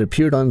that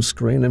appeared on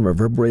screen and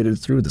reverberated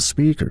through the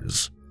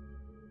speakers.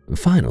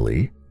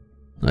 Finally,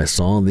 I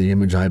saw the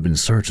image I'd been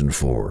searching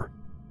for,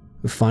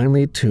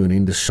 finally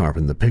tuning to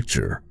sharpen the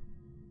picture.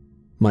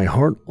 My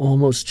heart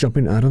almost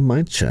jumping out of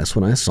my chest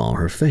when I saw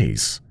her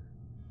face.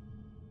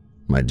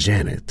 My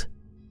Janet.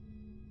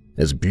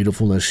 As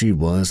beautiful as she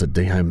was the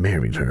day I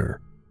married her,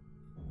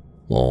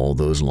 all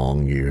those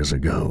long years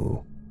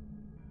ago.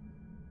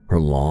 Her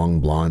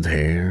long blonde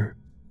hair,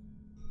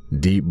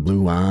 deep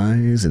blue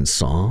eyes, and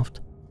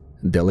soft,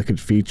 delicate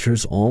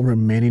features all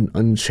remaining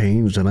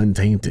unchanged and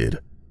untainted.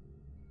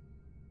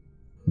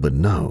 But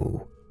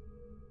no,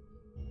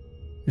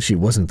 she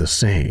wasn't the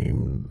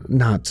same,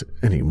 not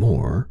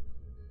anymore.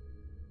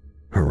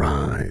 Her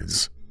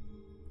eyes,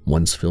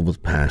 once filled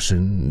with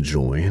passion,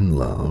 joy, and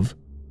love,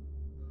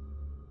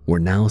 were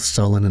now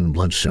sullen and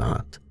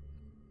bloodshot,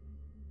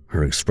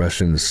 her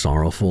expression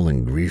sorrowful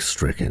and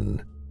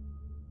grief-stricken.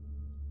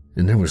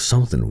 And there was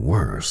something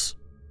worse,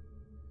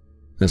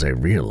 as I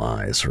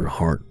realized her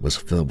heart was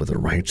filled with a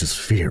righteous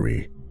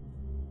fury.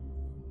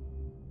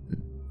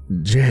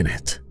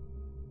 "Janet,"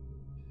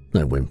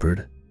 I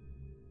whimpered,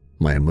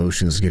 my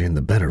emotions getting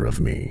the better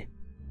of me.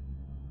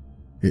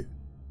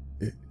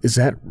 "Is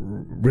that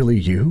really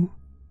you?"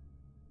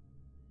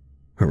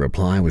 Her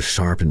reply was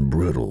sharp and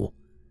brutal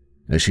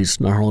as she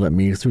snarled at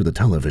me through the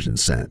television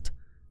set.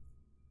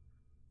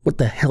 "What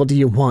the hell do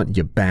you want,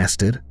 you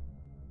bastard?"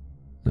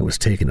 I was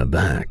taken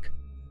aback,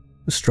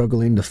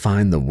 struggling to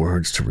find the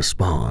words to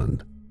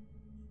respond.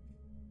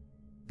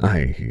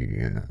 I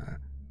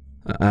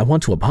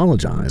want to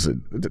apologize,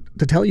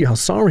 to tell you how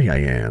sorry I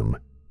am."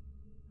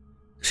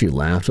 She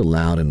laughed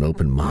aloud in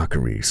open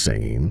mockery,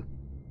 saying,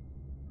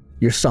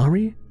 "You're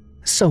sorry?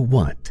 So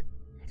what?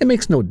 It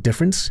makes no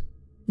difference.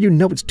 You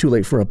know it's too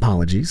late for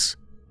apologies."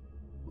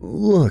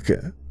 "Look,"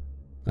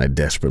 I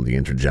desperately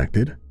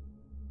interjected,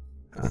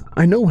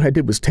 "I know what I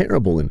did was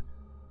terrible, and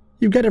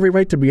you've got every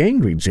right to be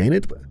angry,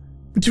 Janet,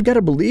 but you've got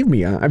to believe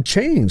me, I've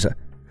changed.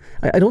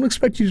 I don't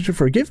expect you to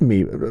forgive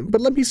me,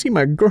 but let me see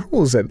my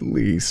girls at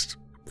least.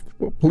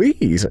 Well,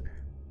 please,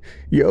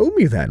 you owe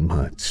me that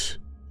much."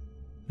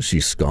 She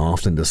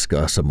scoffed in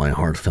disgust at my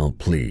heartfelt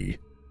plea,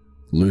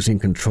 losing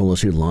control as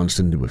she launched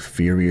into a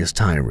furious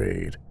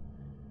tirade.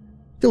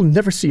 "You'll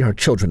never see our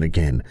children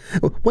again.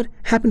 What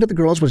happened to the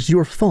girls was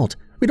your fault.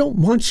 We don't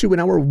want you in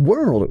our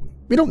world.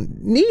 We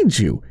don't need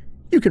you.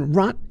 You can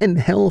rot in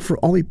hell for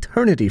all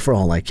eternity for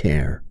all I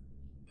care."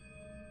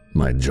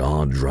 My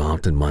jaw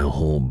dropped and my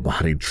whole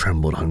body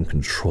trembled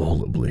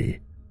uncontrollably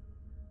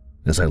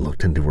as I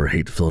looked into her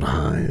hate-filled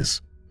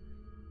eyes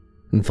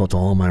and felt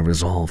all my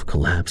resolve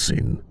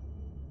collapsing.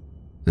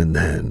 And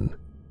then,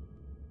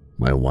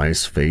 my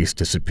wife's face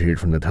disappeared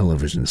from the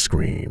television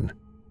screen,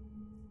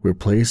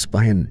 replaced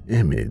by an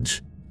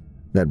image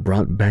that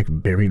brought back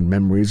buried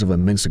memories of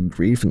immense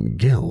grief and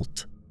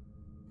guilt.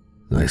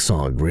 I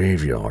saw a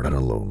graveyard on a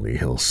lonely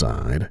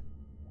hillside,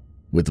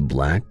 with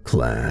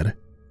black-clad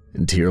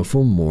and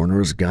tearful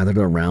mourners gathered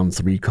around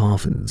 3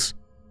 coffins,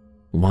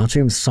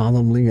 watching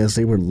solemnly as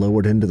they were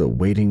lowered into the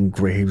waiting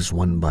graves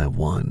one by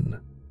one.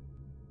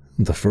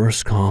 The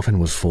first coffin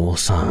was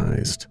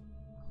full-sized,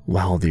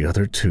 while the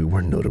other 2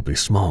 were notably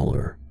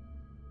smaller,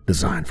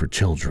 designed for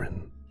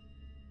children.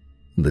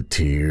 The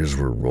tears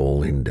were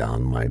rolling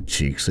down my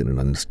cheeks in an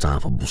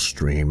unstoppable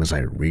stream as I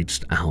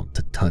reached out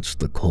to touch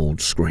the cold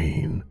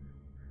screen.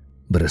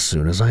 But as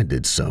soon as I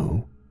did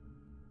so,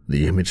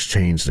 the image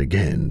changed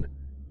again,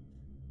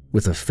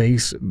 with a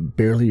face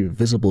barely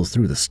visible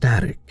through the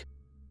static.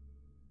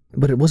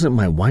 But it wasn't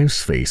my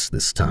wife's face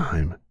this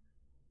time.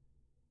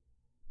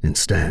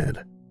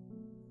 Instead,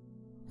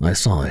 I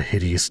saw a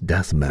hideous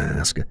death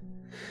mask,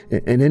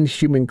 an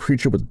inhuman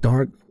creature with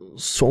dark,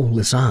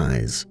 soulless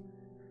eyes.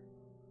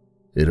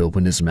 It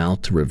opened its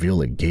mouth to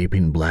reveal a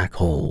gaping black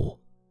hole,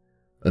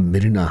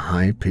 emitting a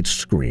high-pitched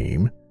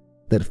scream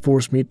that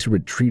forced me to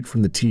retreat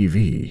from the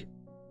TV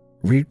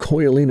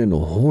recoiling in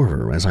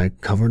horror as I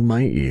covered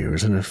my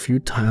ears in a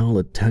futile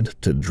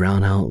attempt to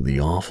drown out the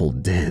awful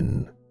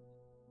din.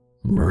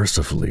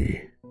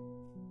 Mercifully,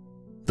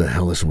 the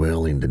hellish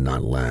wailing did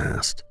not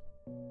last,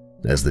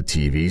 as the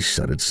TV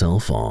shut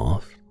itself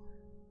off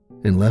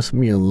and left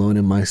me alone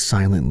in my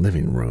silent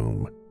living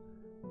room,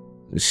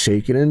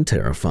 shaken and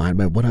terrified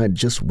by what I'd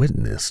just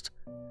witnessed.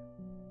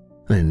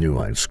 I knew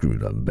I'd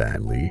screwed up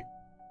badly,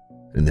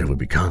 and there would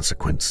be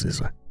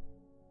consequences.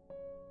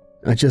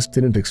 I just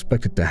didn't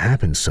expect it to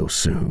happen so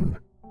soon.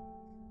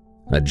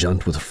 I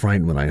jumped with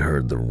fright when I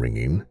heard the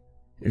ringing,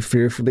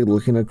 fearfully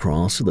looking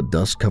across at the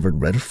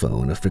dust-covered red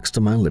phone affixed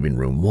to my living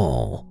room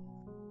wall.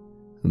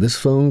 This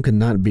phone could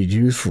not be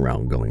used for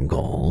outgoing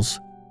calls,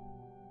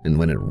 and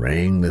when it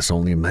rang, this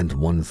only meant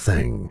one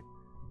thing: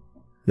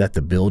 that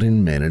the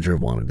building manager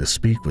wanted to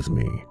speak with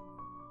me.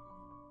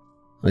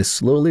 I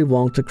slowly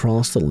walked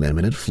across the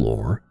laminate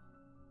floor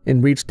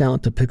and reached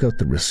out to pick up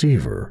the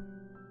receiver,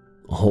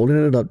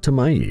 holding it up to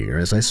my ear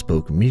as I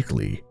spoke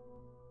meekly.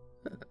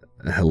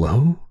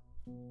 "Hello?"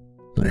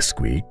 I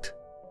squeaked.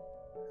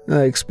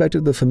 I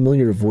expected the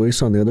familiar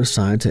voice on the other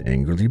side to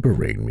angrily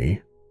berate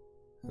me,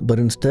 but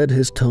instead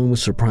his tone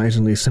was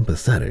surprisingly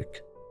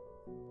sympathetic.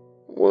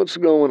 "What's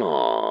going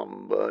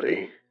on,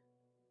 buddy?"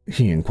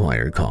 he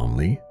inquired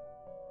calmly.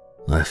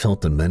 I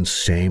felt immense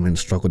shame and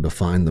struggled to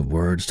find the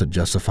words to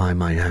justify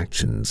my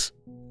actions.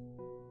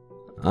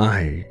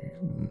 "I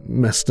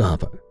messed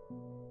up.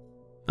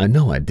 I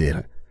know I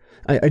did.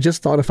 I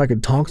just thought if I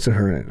could talk to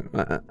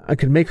her, I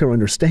could make her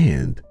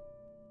understand."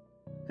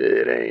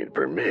 "It ain't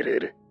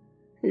permitted.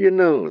 You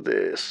know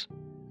this.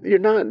 You're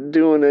not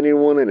doing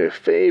anyone any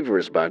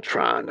favors by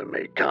trying to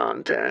make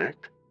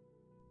contact."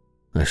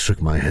 I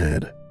shook my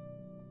head,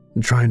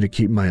 trying to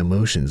keep my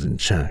emotions in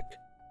check.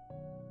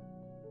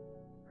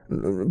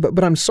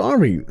 But I'm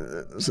sorry.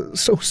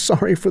 So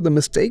sorry for the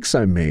mistakes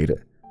I made.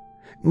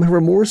 My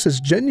remorse is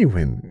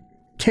genuine.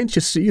 Can't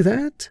you see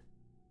that?"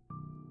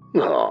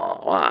 "Oh,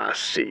 I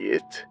see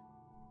it,"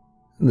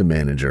 the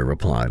manager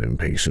replied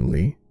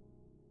impatiently.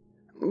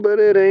 "But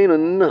it ain't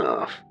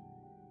enough.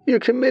 You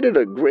committed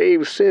a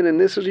grave sin and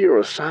this is your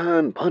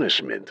assigned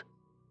punishment.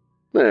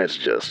 That's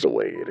just the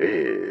way it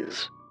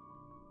is."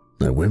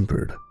 I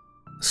whimpered,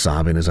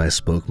 sobbing as I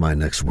spoke my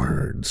next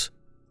words.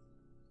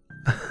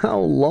 How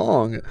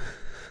long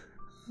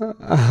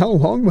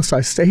must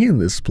I stay in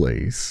this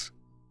place?"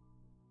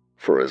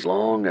 "For as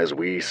long as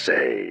we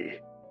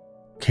say,"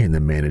 came the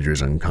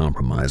manager's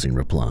uncompromising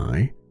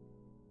reply.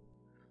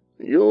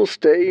 "You'll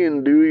stay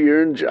and do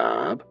your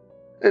job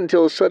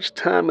until such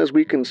time as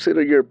we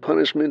consider your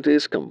punishment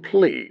is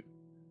complete.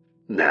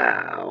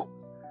 Now,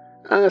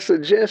 I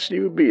suggest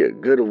you be a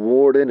good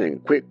warden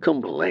and quit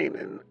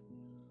complaining.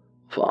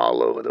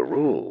 Follow the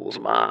rules,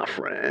 my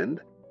friend,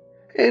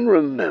 and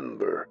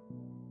remember,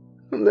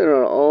 there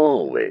are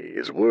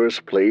always worse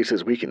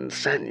places we can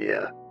send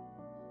you.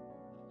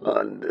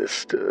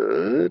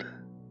 Understood?"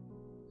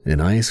 An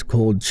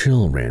ice-cold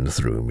chill ran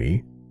through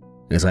me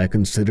as I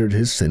considered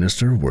his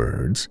sinister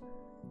words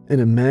and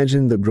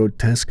imagined the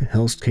grotesque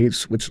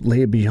hellscapes which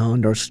lay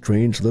beyond our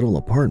strange little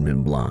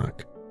apartment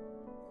block.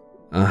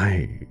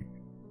 "I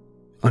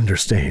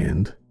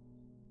understand,"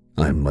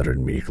 I muttered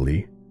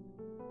meekly,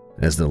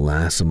 as the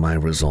last of my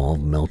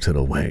resolve melted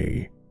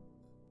away.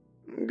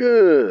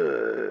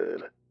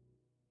 "Good,"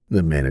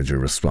 the manager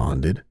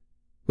responded,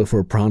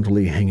 before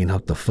promptly hanging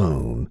up the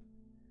phone,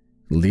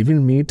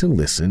 leaving me to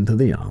listen to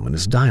the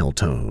ominous dial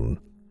tone.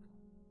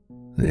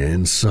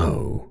 And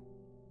so,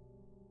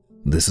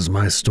 this is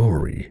my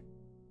story,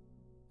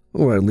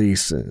 or at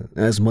least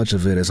as much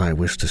of it as I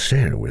wish to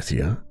share with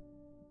you.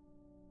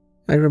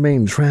 I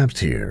remain trapped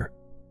here,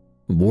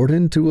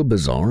 warden to a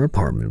bizarre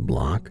apartment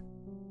block,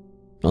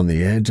 on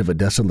the edge of a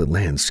desolate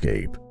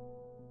landscape.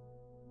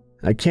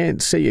 I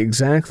can't say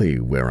exactly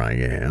where I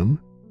am,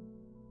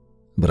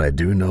 but I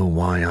do know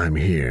why I'm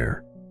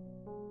here,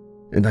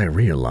 and I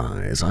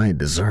realize I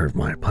deserve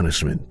my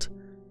punishment.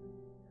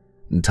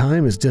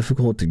 Time is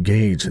difficult to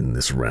gauge in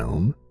this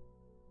realm.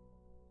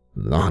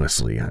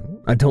 Honestly,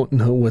 I don't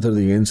know whether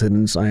the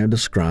incidents I have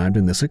described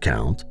in this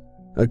account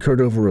occurred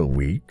over a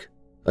week,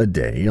 a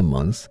day, a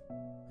month,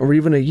 or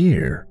even a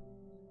year.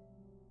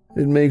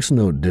 It makes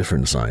no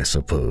difference, I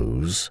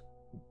suppose.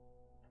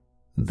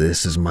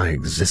 This is my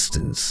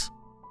existence,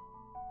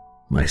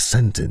 my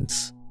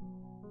sentence,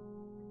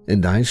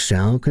 and I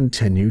shall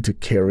continue to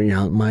carry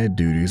out my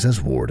duties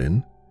as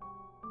warden,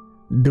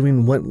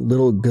 doing what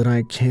little good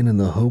I can in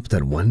the hope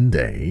that one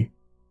day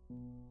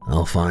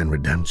I'll find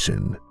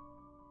redemption.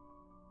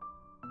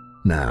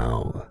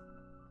 Now,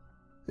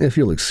 if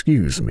you'll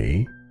excuse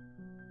me,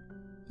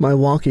 my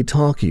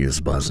walkie-talkie is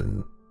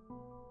buzzing,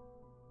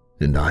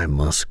 and I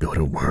must go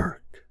to work.